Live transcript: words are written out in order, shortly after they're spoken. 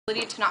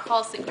to not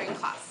fall asleep during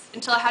class,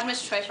 until I had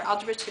Miss Choi for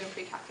Algebra 2 and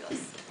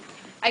Pre-Calculus.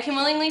 I can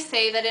willingly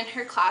say that in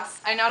her class,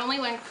 I not only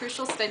learned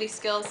crucial study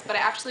skills, but I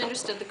actually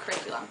understood the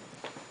curriculum.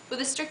 With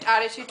a strict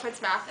attitude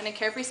towards math and a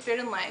carefree spirit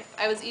in life,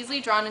 I was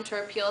easily drawn into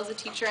her appeal as a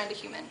teacher and a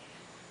human.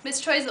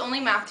 Miss Choi is the only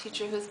math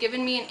teacher who has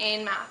given me an A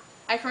in math.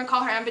 I can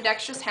recall her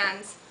ambidextrous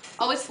hands,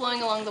 always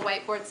flowing along the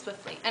whiteboard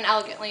swiftly and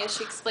elegantly as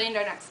she explained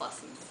our next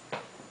lessons.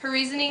 Her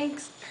reasoning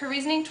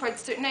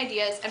towards certain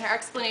ideas and her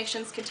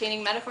explanations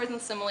containing metaphors and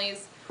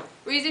similes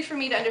were easy for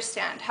me to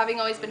understand, having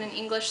always been an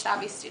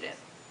English-savvy student.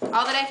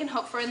 All that I can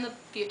hope for in the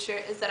future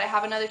is that I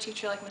have another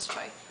teacher like Miss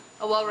Choi,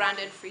 a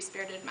well-rounded,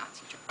 free-spirited math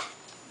teacher.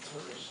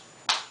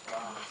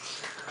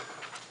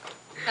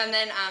 And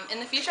then in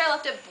the future I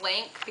left it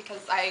blank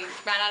because I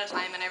ran out of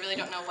time and I really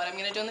don't know what I'm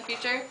going to do in the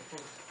future.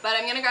 But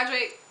I'm going to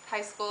graduate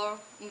high school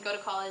and go to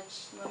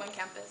college and live on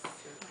campus.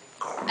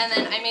 And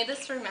then I made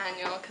this for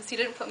Manuel because he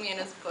didn't put me in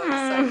his book, so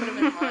I put him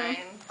in mine.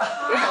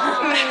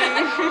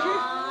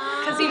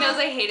 Because he knows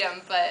I hate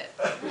him, but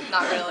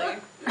not really.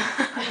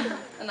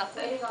 And that's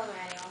it.